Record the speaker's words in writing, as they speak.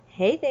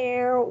Hey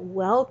there,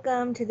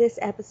 welcome to this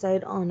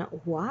episode on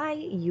why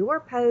your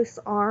posts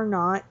are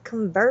not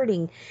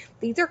converting.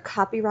 These are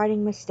copywriting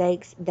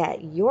mistakes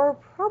that you're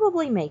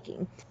probably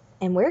making.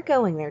 And we're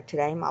going there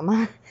today,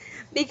 Mama,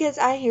 because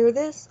I hear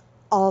this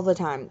all the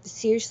time.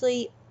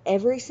 Seriously,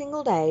 every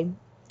single day,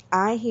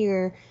 I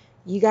hear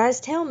you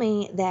guys tell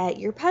me that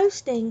you're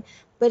posting,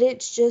 but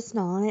it's just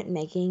not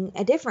making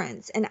a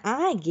difference. And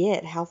I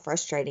get how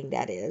frustrating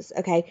that is,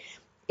 okay?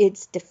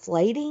 It's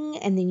deflating,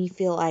 and then you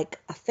feel like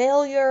a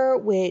failure,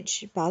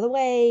 which, by the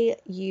way,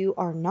 you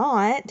are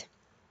not.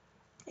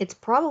 It's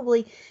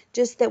probably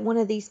just that one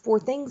of these four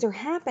things are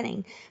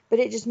happening, but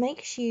it just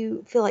makes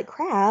you feel like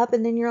crap.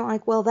 And then you're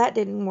like, well, that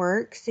didn't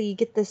work. So you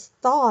get this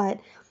thought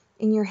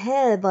in your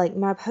head like,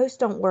 my posts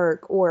don't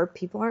work, or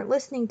people aren't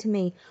listening to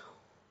me,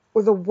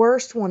 or the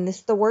worst one, this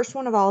is the worst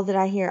one of all that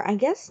I hear. I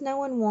guess no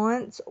one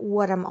wants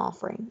what I'm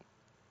offering.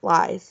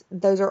 Lies.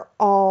 Those are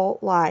all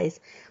lies.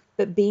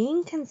 But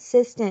being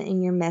consistent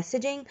in your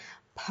messaging,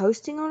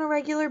 posting on a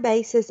regular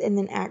basis, and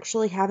then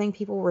actually having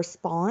people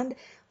respond,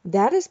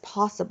 that is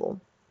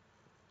possible.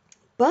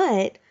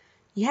 But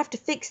you have to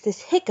fix this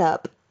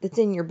hiccup that's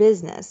in your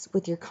business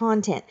with your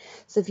content.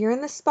 So if you're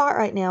in the spot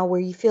right now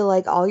where you feel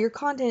like all your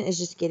content is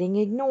just getting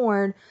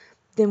ignored,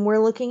 then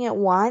we're looking at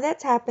why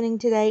that's happening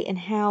today and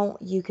how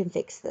you can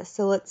fix this.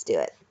 So let's do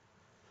it.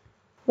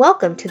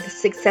 Welcome to the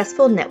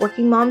Successful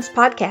Networking Moms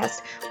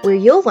podcast, where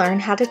you'll learn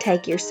how to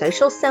take your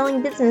social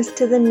selling business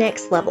to the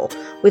next level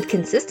with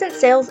consistent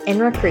sales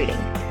and recruiting.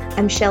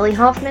 I'm Shelly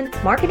Hoffman,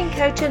 marketing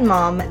coach and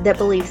mom that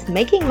believes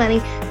making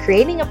money,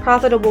 creating a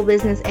profitable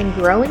business, and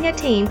growing a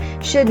team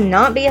should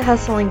not be a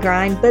hustle and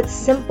grind, but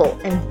simple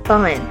and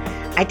fun.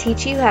 I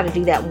teach you how to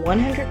do that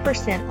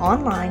 100%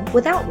 online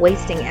without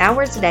wasting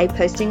hours a day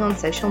posting on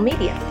social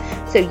media,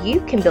 so you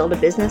can build a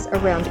business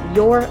around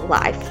your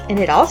life, and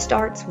it all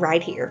starts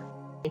right here.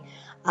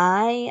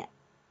 I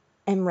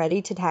am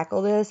ready to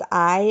tackle this.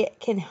 I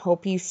can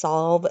help you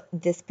solve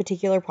this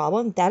particular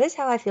problem. That is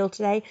how I feel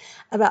today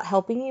about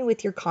helping you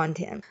with your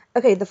content.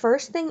 Okay, the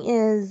first thing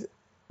is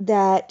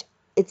that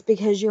it's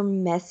because your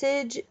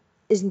message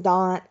is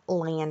not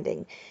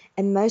landing.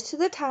 And most of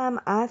the time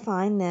I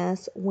find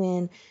this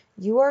when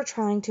you are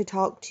trying to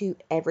talk to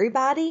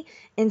everybody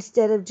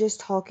instead of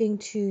just talking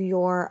to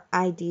your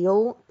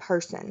ideal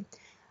person.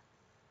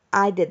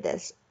 I did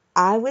this.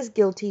 I was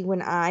guilty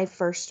when I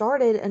first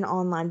started an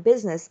online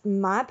business.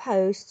 My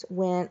posts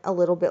went a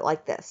little bit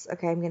like this.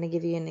 Okay, I'm going to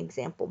give you an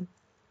example.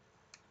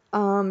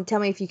 Tell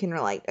me if you can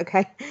relate,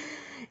 okay?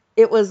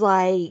 It was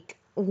like,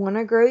 want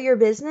to grow your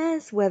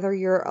business, whether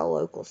you're a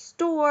local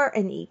store,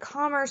 an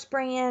e-commerce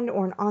brand,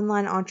 or an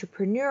online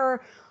entrepreneur,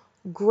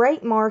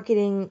 great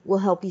marketing will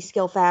help you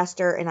scale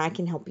faster, and I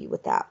can help you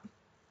with that.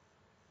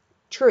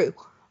 True.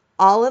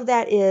 All of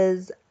that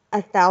is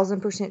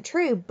 1,000%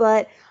 true,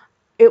 but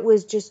it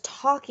was just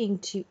talking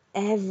to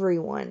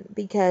everyone,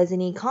 because an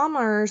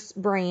e-commerce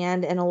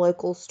brand and a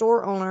local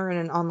store owner and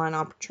an online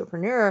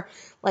entrepreneur,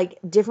 like,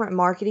 different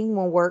marketing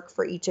will work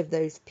for each of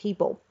those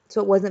people. So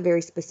it wasn't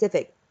very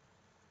specific.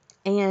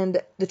 And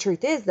the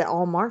truth is that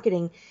all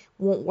marketing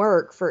won't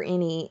work for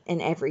any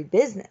and every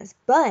business.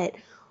 But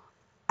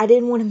I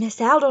didn't want to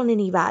miss out on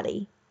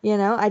anybody.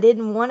 I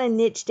didn't want to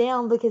niche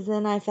down, because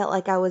then I felt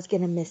like I was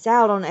going to miss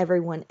out on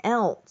everyone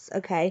else.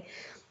 Okay.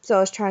 So I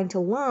was trying to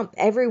lump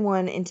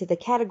everyone into the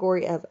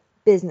category of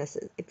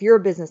businesses. If you're a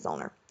business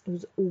owner, it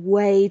was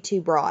way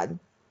too broad.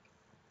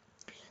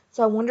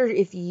 So I wondered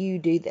if you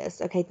do this.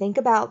 Okay. Think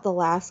about the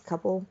last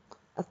couple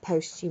of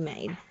posts you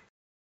made.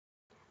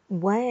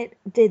 What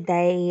did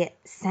they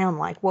sound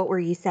like? What were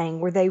you saying?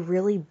 Were they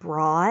really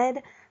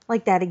broad?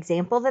 Like that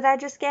example that I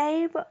just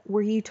gave?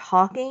 Were you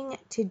talking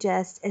to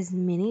just as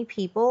many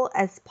people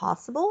as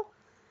possible?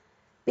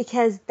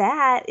 Because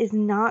that is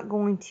not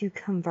going to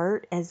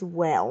convert as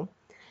well.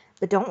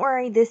 But don't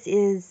worry, this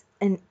is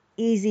an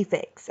easy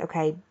fix,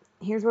 okay?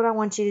 Here's what I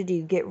want you to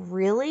do. Get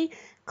really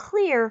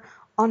clear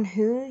on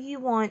who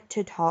you want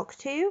to talk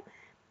to.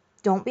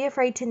 Don't be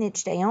afraid to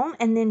niche down,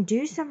 and then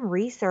do some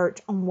research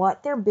on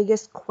what their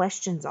biggest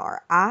questions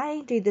are.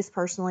 I do this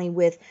personally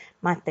with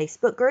my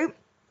Facebook group.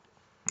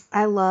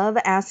 I love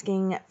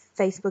asking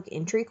Facebook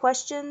entry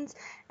questions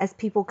as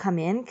people come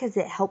in, because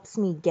it helps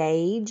me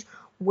gauge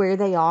where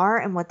they are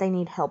and what they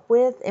need help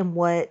with and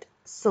what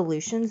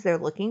solutions they're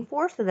looking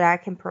for, so that I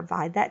can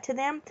provide that to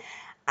them.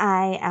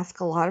 I ask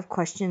a lot of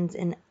questions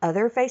in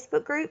other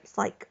Facebook groups,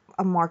 like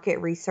a market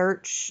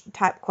research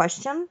type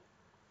question.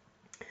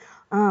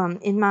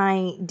 In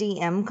my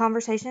DM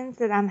conversations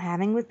that I'm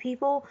having with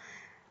people,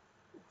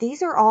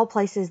 these are all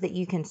places that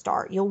you can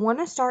start. You'll want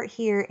to start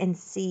here and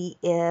see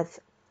if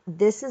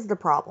this is the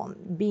problem,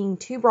 being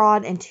too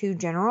broad and too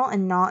general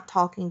and not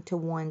talking to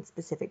one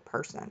specific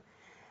person.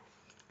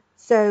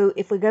 So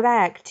if we go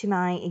back to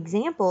my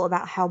example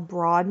about how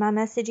broad my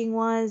messaging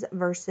was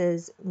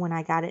versus when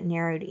I got it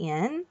narrowed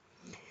in,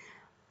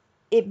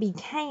 it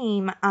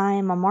became,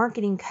 I'm a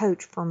marketing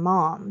coach for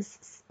moms,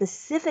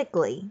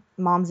 specifically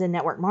moms in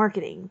network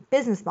marketing,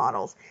 business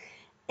models.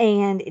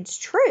 And it's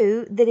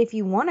true that if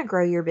you want to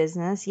grow your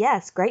business,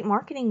 yes, great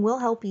marketing will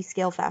help you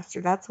scale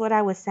faster. That's what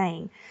I was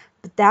saying.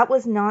 But that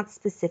was not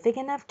specific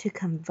enough to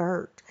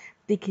convert,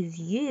 because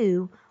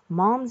you,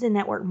 moms in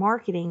network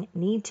marketing,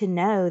 need to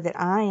know that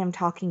I am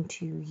talking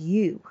to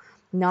you,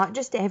 not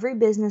just every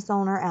business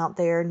owner out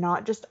there,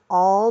 not just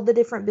all the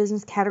different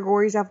business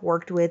categories I've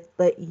worked with,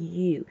 but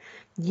you.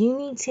 You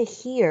need to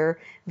hear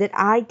that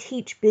I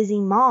teach busy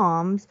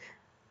moms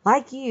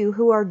like you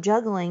who are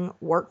juggling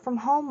work from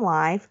home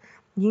life.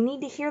 You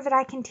need to hear that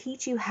I can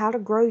teach you how to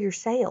grow your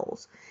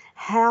sales,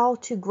 how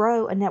to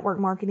grow a network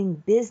marketing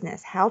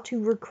business, how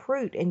to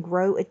recruit and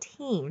grow a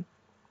team.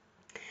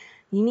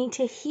 You need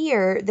to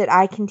hear that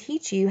I can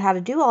teach you how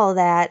to do all of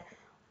that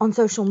on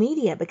social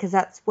media, because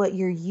that's what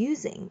you're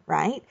using,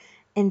 right?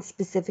 And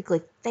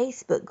specifically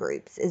Facebook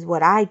groups is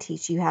what I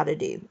teach you how to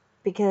do,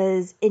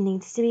 because it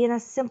needs to be in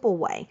a simple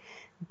way.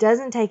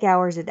 Doesn't take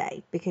hours a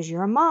day, because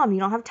you're a mom. You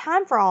don't have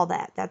time for all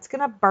that. That's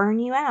going to burn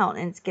you out,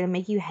 and it's going to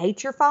make you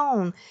hate your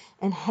phone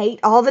and hate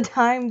all the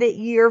time that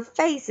your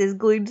face is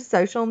glued to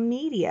social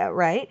media,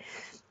 right?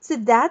 So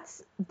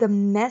that's the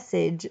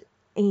message,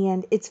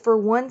 and it's for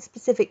one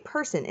specific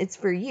person. It's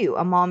for you,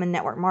 a mom in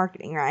network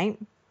marketing, right?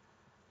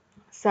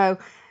 So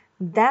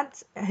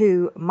that's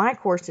who my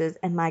courses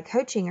and my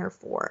coaching are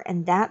for,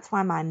 and that's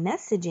why my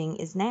messaging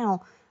is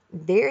now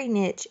very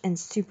niche and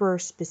super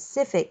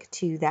specific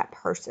to that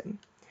person.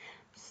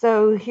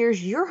 So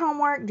here's your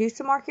homework. Do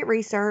some market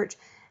research,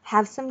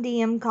 have some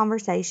DM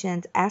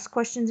conversations, ask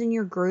questions in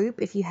your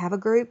group if you have a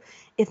group.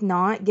 If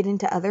not, get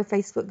into other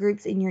Facebook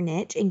groups in your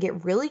niche and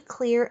get really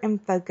clear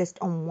and focused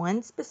on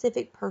one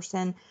specific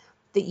person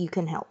that you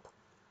can help.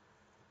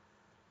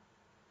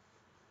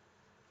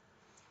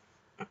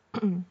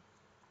 So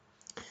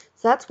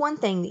that's one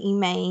thing that you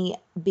may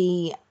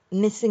be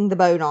missing the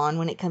boat on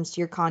when it comes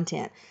to your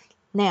content.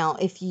 Now,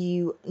 if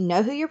you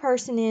know who your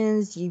person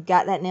is, you've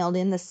got that nailed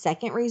in. The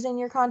second reason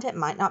your content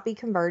might not be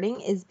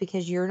converting is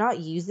because you're not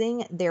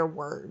using their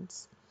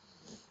words.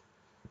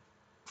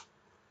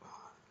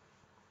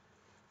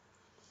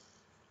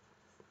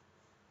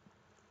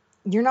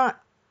 You're not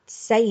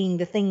saying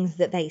the things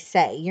that they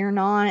say. You're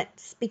not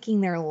speaking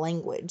their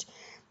language.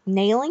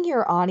 Nailing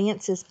your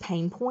audience's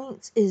pain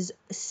points is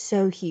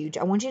so huge.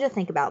 I want you to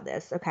think about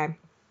this, okay?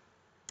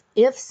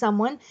 If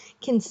someone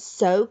can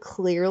so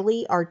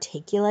clearly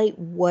articulate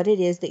what it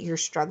is that you're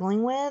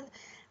struggling with,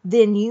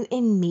 then you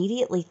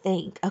immediately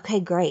think, okay,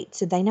 great.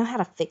 So they know how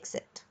to fix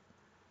it.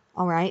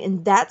 All right.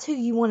 And that's who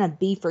you want to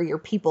be for your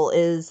people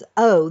is,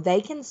 oh, they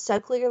can so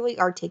clearly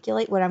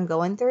articulate what I'm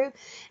going through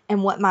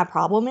and what my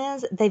problem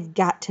is. They've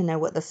got to know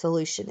what the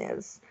solution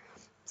is.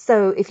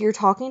 So if you're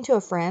talking to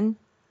a friend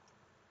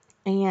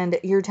and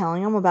you're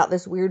telling them about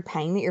this weird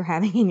pain that you're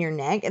having in your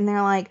neck, and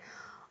they're like,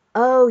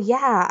 oh,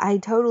 yeah, I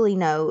totally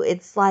know.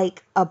 It's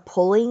like a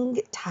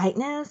pulling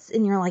tightness.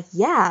 And you're like,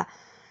 yeah.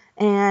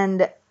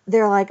 And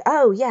they're like,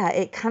 oh, yeah,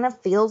 it kind of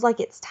feels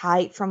like it's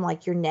tight from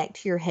like your neck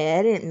to your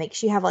head. And it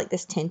makes you have like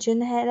this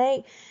tension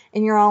headache.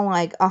 And you're all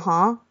like,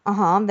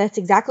 that's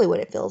exactly what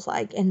it feels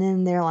like. And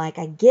then they're like,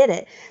 I get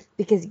it.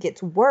 Because it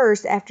gets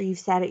worse after you've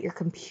sat at your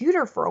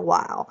computer for a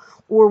while.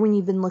 Or when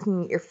you've been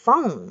looking at your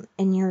phone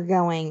and you're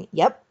going,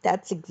 yep,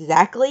 that's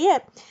exactly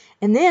it.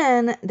 And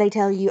then they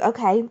tell you,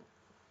 okay.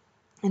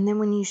 And then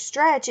when you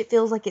stretch, it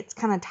feels like it's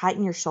kind of tight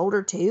in your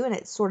shoulder too, and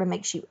it sort of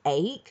makes you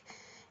ache.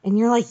 And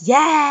you're like,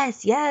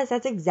 yes,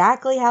 that's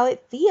exactly how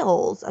it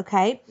feels,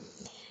 okay?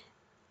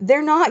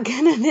 They're not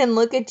going to then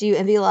look at you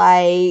and be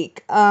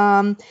like,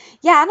 yeah,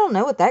 I don't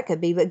know what that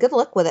could be, but good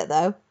luck with it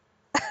though.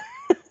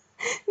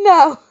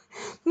 No,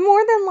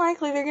 more than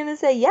likely they're going to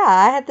say, yeah,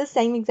 I had the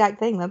same exact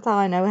thing. That's how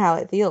I know how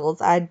it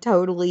feels. I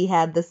totally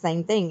had the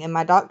same thing. And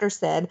my doctor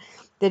said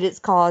that it's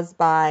caused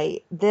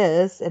by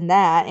this and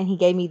that. And he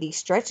gave me these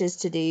stretches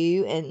to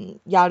do and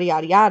yada,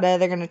 yada, yada.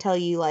 They're going to tell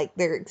you like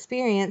their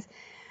experience.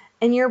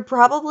 And you're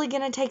probably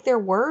going to take their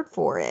word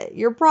for it.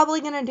 You're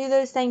probably going to do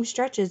those same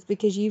stretches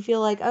because you feel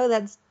like, oh,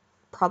 that's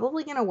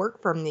probably going to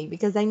work for me,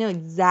 because they know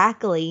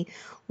exactly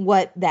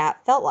what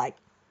that felt like.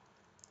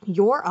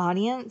 Your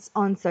audience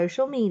on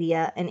social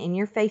media and in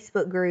your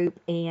Facebook group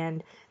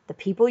and the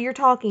people you're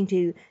talking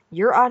to,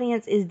 your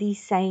audience is the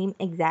same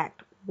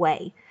exact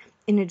way.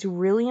 And it's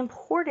really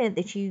important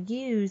that you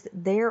use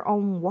their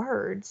own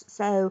words.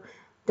 So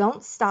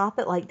don't stop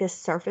at like this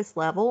surface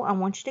level. I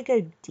want you to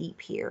go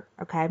deep here,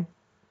 okay?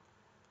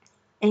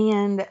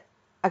 And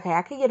okay,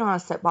 I could get on a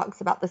soapbox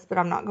about this, but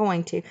I'm not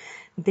going to.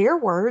 Their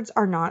words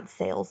are not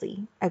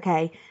salesy,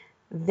 okay?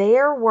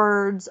 Their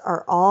words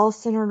are all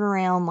centered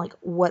around like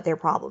what their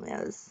problem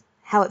is,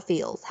 how it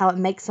feels, how it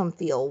makes them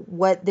feel,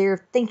 what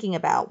they're thinking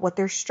about, what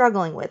they're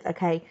struggling with,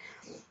 okay?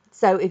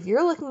 So if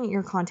you're looking at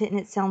your content and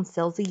it sounds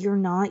salesy, you're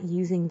not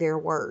using their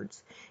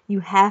words. You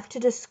have to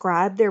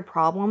describe their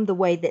problem the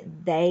way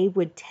that they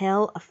would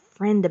tell a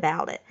friend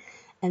about it.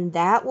 And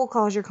that will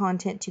cause your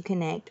content to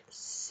connect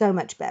so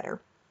much better.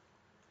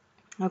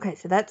 Okay,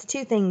 so that's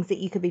two things that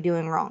you could be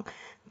doing wrong.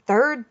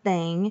 Third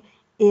thing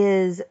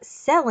is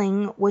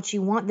selling what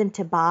you want them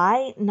to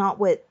buy, not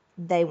what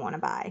they want to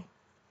buy.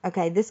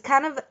 Okay, this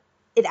kind of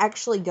it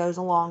actually goes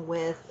along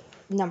with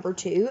number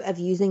 2 of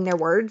using their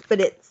words,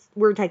 but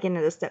we're taking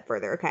it a step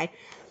further, okay?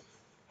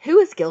 Who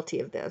is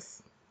guilty of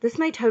this? This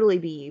may totally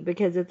be you,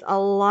 because it's a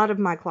lot of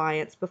my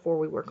clients before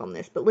we work on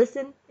this. But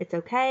listen, it's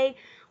okay.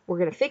 We're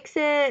going to fix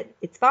it.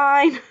 It's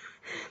fine.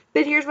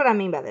 But here's what I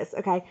mean by this,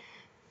 okay?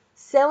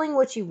 Selling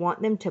what you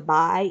want them to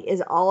buy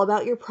is all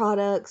about your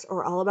products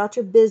or all about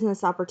your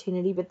business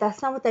opportunity, but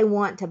that's not what they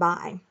want to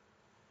buy.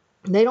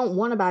 They don't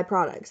want to buy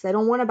products. They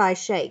don't want to buy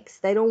shakes.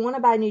 They don't want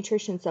to buy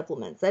nutrition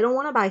supplements. They don't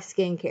want to buy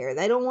skincare.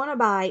 They don't want to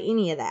buy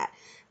any of that.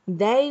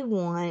 They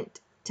want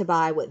to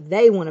buy what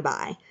they want to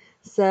buy.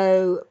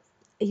 So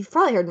you've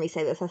probably heard me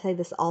say this. I say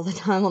this all the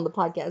time on the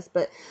podcast,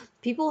 but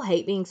people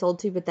hate being sold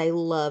to, but they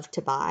love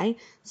to buy.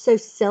 So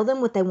sell them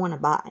what they want to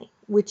buy,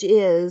 which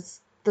is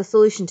the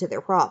solution to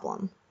their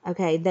problem.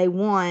 Okay. They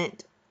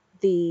want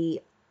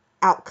the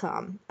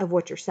outcome of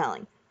what you're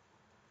selling.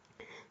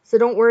 So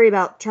don't worry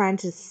about trying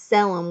to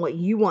sell them what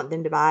you want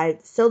them to buy.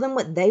 Sell them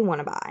what they want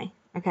to buy,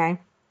 okay?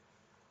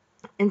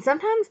 And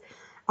sometimes,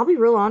 I'll be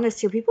real honest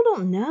here, people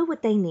don't know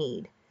what they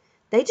need.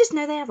 They just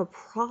know they have a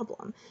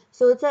problem.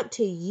 So it's up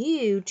to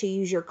you to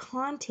use your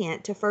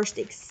content to first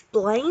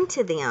explain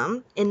to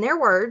them, in their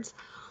words,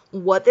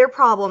 what their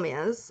problem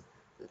is,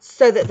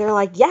 so that they're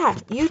like, yeah,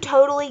 you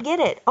totally get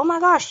it. Oh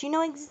my gosh, you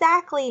know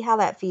exactly how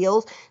that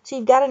feels. So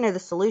you've got to know the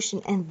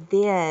solution, and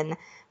then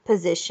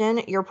position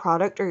your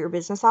product or your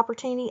business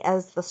opportunity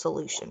as the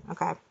solution,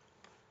 okay?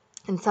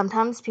 And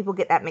sometimes people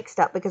get that mixed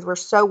up because we're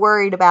so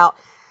worried about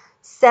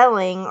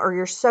selling, or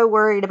you're so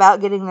worried about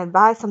getting them to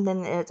buy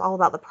something, and it's all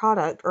about the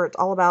product, or it's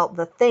all about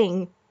the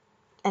thing,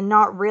 and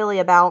not really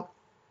about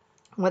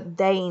what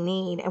they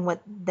need and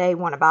what they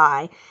want to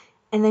buy.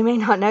 And they may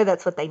not know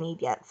that's what they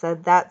need yet. So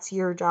that's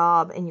your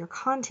job, and your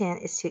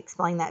content is to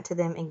explain that to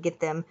them and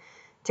get them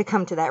to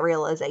come to that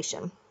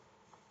realization.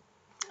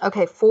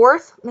 Okay,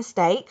 4th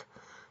mistake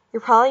you're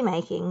probably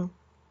making,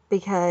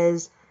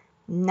 because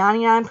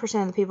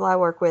 99% of the people I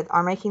work with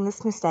are making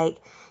this mistake,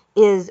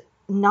 is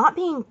not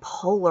being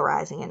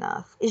polarizing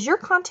enough. Is your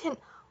content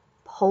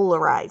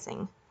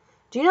polarizing?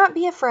 Do not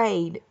be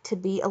afraid to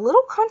be a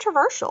little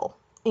controversial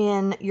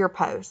in your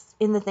posts,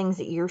 in the things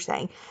that you're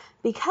saying,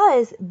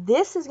 because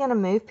this is going to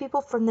move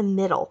people from the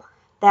middle,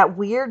 that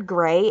weird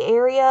gray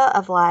area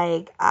of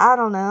like, I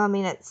don't know, I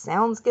mean, it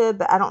sounds good,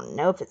 but I don't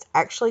know if it's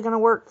actually going to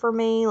work for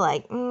me.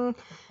 Like,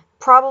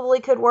 probably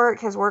could work,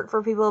 has worked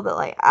for people, but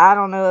like, I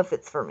don't know if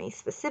it's for me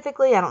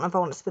specifically. I don't know if I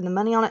want to spend the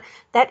money on it.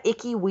 That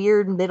icky,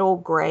 weird middle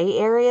gray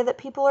area that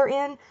people are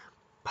in.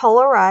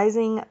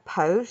 Polarizing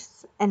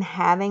posts and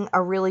having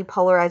a really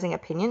polarizing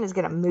opinion is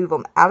going to move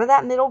them out of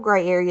that middle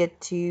gray area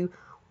to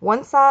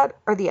one side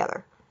or the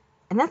other.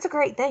 And that's a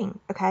great thing,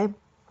 okay?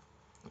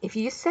 If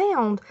you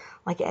sound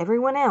like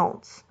everyone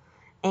else,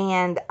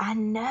 and I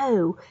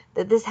know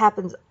that this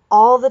happens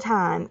all the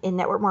time in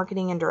network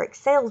marketing and direct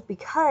sales,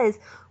 because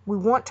we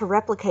want to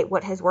replicate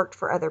what has worked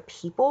for other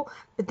people,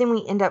 but then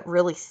we end up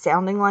really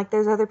sounding like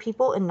those other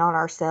people and not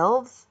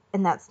ourselves,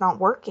 and that's not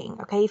working,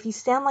 okay? If you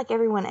sound like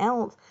everyone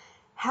else,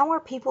 how are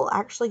people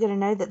actually going to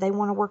know that they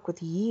want to work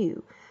with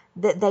you,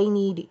 that they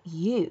need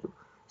you?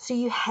 So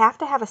you have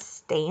to have a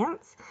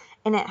stance,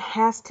 and it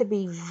has to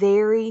be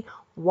very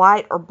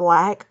white or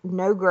black,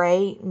 no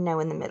gray, no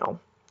in the middle.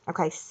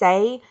 Okay,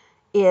 say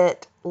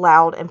it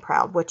loud and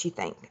proud what you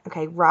think.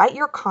 Okay, write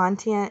your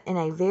content in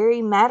a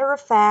very matter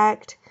of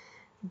fact,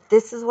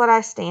 this is what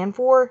I stand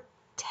for,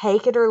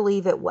 take it or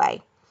leave it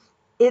way.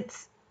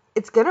 It's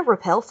going to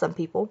repel some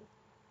people,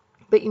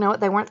 but you know what?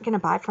 They weren't going to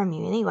buy from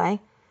you anyway.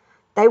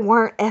 They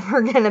weren't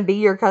ever going to be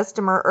your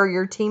customer or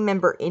your team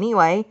member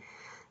anyway.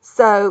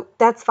 So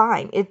that's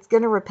fine. It's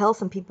going to repel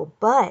some people,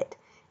 but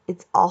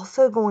it's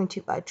also going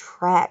to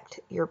attract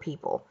your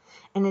people.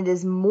 And it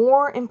is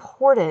more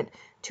important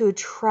to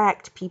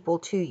attract people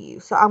to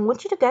you. So I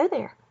want you to go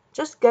there.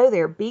 Just go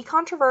there. Be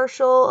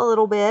controversial a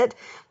little bit.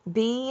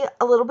 Be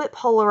a little bit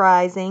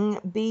polarizing.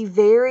 Be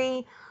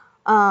very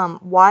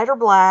white or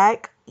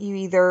black. You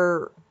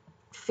either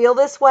feel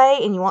this way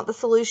and you want the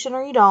solution,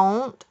 or you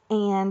don't.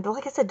 And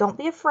like I said, don't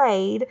be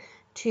afraid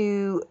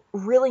to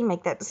really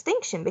make that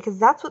distinction, because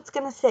that's what's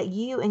going to set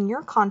you and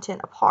your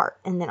content apart.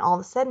 And then all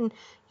of a sudden,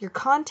 your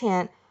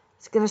content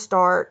is going to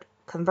start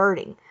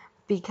converting,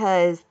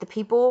 because the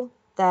people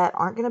that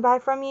aren't going to buy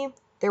from you,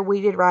 they're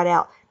weeded right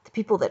out. The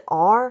people that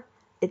are,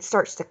 it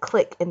starts to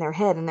click in their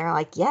head, and they're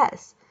like,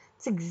 yes,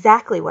 it's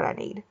exactly what I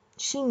need.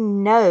 She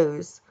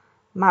knows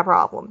my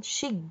problem.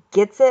 She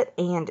gets it,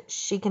 and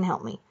she can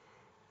help me.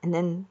 And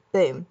then,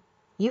 boom,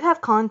 you have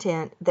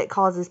content that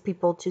causes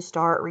people to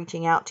start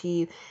reaching out to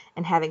you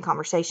and having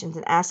conversations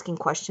and asking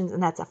questions.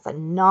 And that's a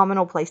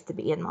phenomenal place to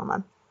be in,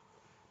 mama.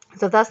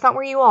 So if that's not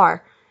where you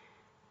are,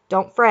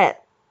 don't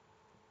fret.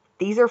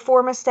 These are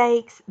 4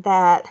 mistakes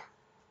that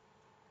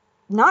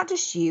not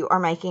just you are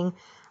making.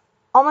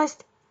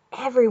 Almost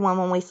everyone,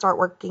 when we start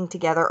working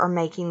together, are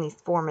making these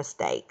 4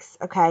 mistakes,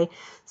 okay?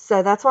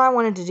 So that's why I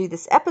wanted to do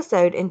this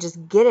episode and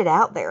just get it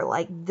out there.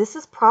 Like, this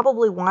is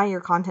probably why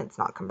your content's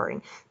not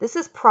converting. This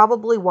is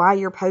probably why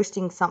you're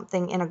posting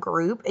something in a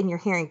group and you're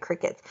hearing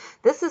crickets.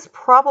 This is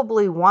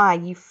probably why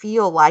you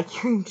feel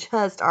like you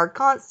just are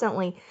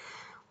constantly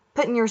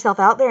putting yourself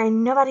out there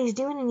and nobody's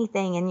doing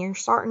anything, and you're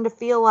starting to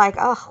feel like,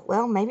 oh,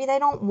 well, maybe they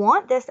don't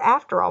want this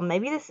after all.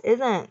 Maybe this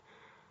isn't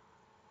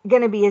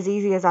going to be as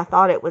easy as I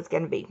thought it was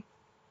going to be.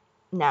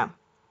 No.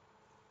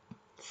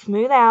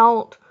 Smooth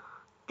out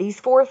these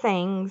 4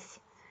 things.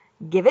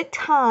 Give it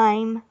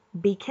time.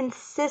 Be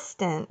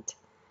consistent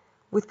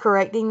with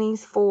correcting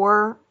these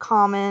 4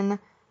 common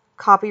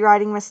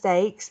copywriting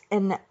mistakes,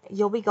 and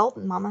you'll be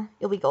golden, mama.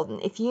 You'll be golden.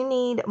 If you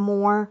need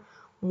more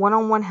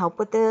one-on-one help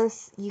with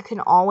this, you can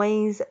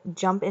always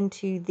jump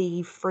into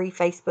the free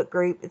Facebook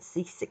group. It's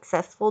the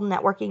Successful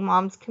Networking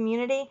Moms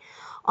Community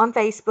on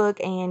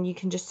Facebook, and you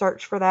can just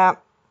search for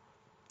that.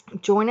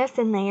 Join us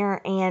in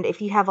there, and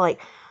if you have like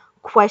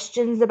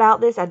questions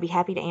about this, I'd be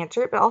happy to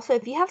answer it. But also,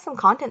 if you have some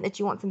content that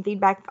you want some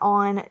feedback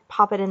on,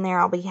 pop it in there.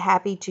 I'll be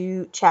happy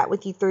to chat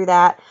with you through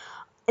that.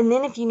 And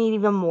then if you need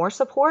even more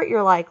support,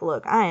 you're like,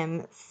 look, I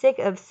am sick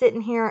of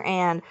sitting here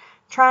and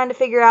trying to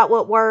figure out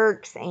what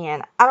works,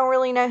 and I don't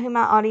really know who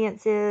my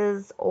audience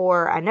is,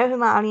 or I know who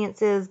my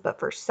audience is, but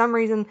for some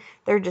reason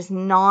they're just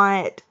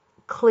not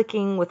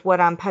clicking with what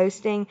I'm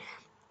posting,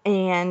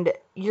 and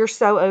you're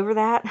so over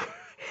that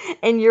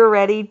and you're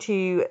ready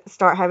to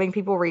start having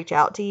people reach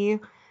out to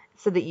you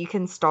so that you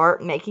can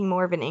start making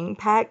more of an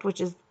impact, which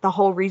is the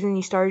whole reason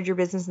you started your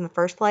business in the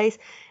first place.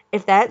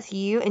 If that's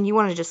you and you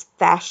want to just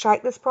fast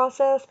track this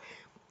process,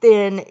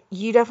 then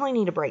you definitely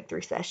need a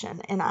breakthrough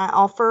session. And I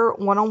offer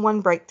one-on-one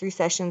breakthrough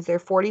sessions. They're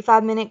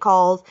 45-minute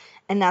calls,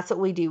 and that's what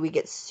we do. We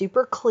get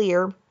super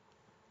clear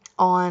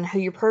on who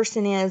your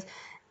person is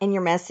and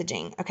your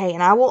messaging, okay?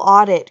 And I will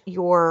audit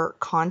your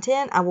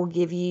content. I will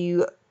give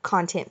you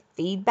content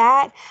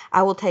feedback.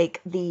 I will take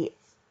the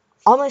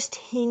almost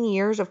 10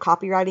 years of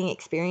copywriting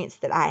experience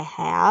that I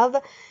have,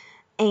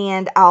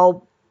 and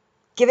I'll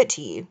give it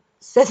to you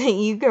so that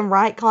you can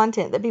write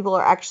content that people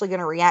are actually going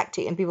to react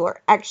to and people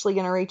are actually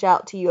going to reach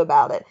out to you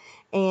about it.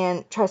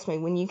 And trust me,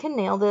 when you can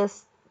nail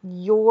this,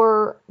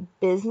 your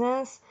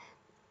business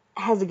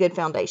has a good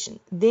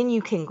foundation. Then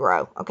you can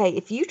grow, okay?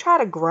 If you try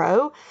to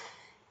grow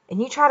and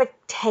you try to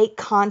take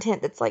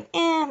content that's like,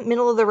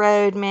 middle of the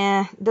road,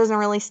 meh, doesn't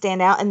really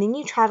stand out, and then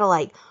you try to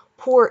like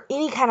pour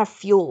any kind of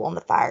fuel on the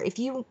fire. If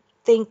you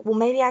think, well,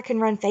 maybe I can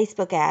run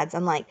Facebook ads,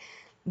 I'm like,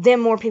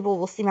 then more people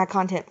will see my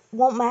content.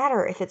 Won't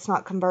matter if it's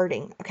not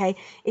converting, okay?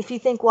 If you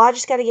think, well, I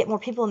just got to get more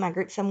people in my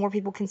group so more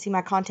people can see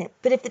my content.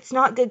 But if it's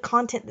not good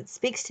content that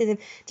speaks to them,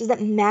 does that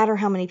matter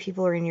how many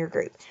people are in your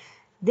group?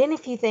 Then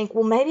if you think,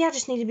 well, maybe I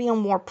just need to be on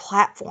more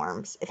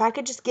platforms. If I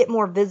could just get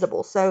more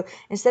visible. So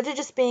instead of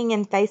just being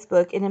in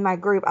Facebook and in my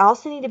group, I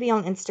also need to be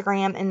on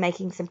Instagram and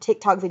making some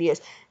TikTok videos.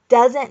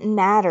 Doesn't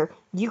matter.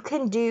 You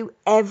can do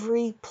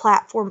every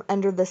platform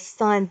under the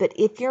sun, but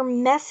if your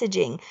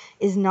messaging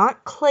is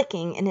not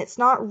clicking and it's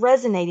not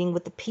resonating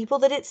with the people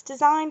that it's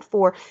designed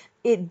for,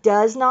 it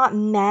does not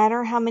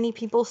matter how many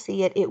people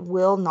see it. It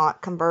will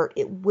not convert.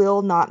 It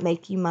will not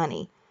make you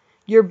money.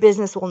 Your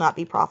business will not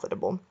be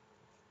profitable.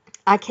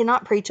 I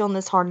cannot preach on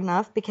this hard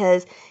enough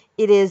because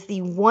it is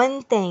the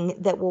one thing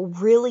that will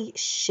really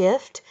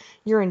shift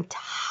your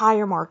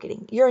entire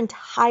marketing, your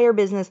entire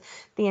business,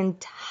 the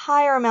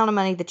entire amount of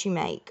money that you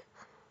make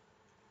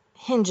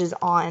hinges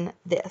on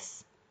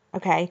this,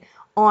 okay?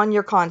 On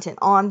your content,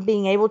 on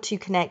being able to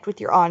connect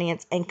with your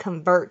audience and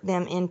convert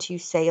them into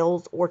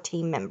sales or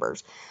team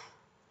members.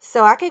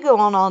 So I could go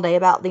on all day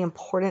about the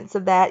importance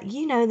of that.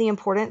 You know the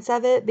importance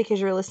of it because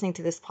you're listening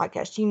to this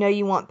podcast. You know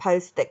you want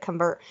posts that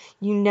convert.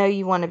 You know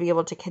you want to be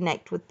able to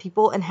connect with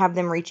people and have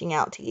them reaching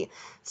out to you.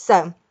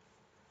 So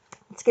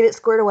let's get it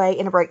squared away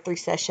in a breakthrough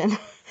session.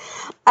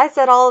 I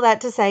said all of that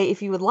to say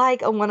if you would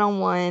like a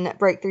one-on-one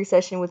breakthrough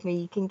session with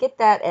me, you can get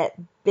that at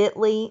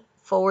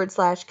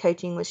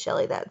bit.ly/coaching with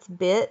Shelly. That's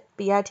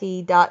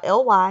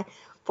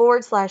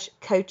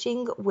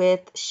bit.ly/coaching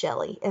with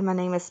Shelly. And my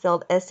name is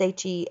spelled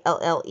Shelley.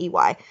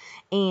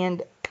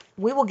 And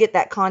we will get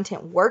that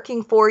content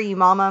working for you,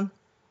 mama.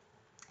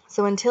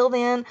 So until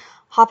then,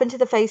 hop into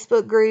the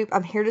Facebook group.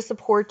 I'm here to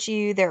support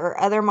you. There are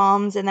other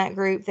moms in that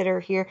group that are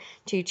here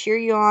to cheer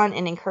you on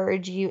and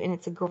encourage you. And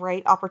it's a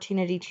great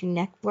opportunity to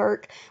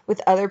network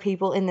with other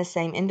people in the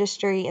same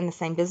industry and the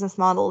same business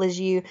model as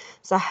you.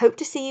 So I hope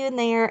to see you in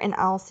there, and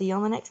I'll see you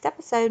on the next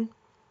episode.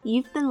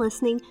 You've been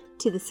listening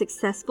to the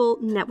Successful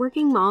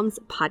Networking Moms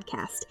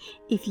podcast.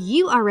 If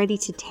you are ready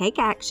to take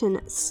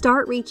action,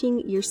 start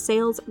reaching your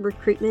sales,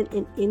 recruitment,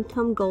 and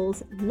income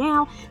goals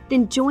now,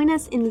 then join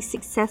us in the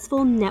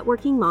Successful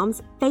Networking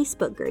Moms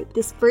Facebook group.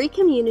 This free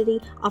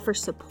community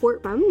offers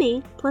support from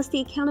me, plus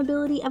the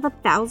accountability of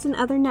 1,000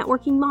 other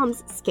networking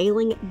moms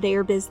scaling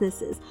their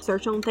businesses.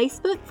 Search on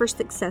Facebook for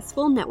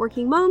Successful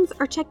Networking Moms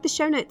or check the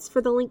show notes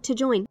for the link to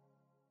join.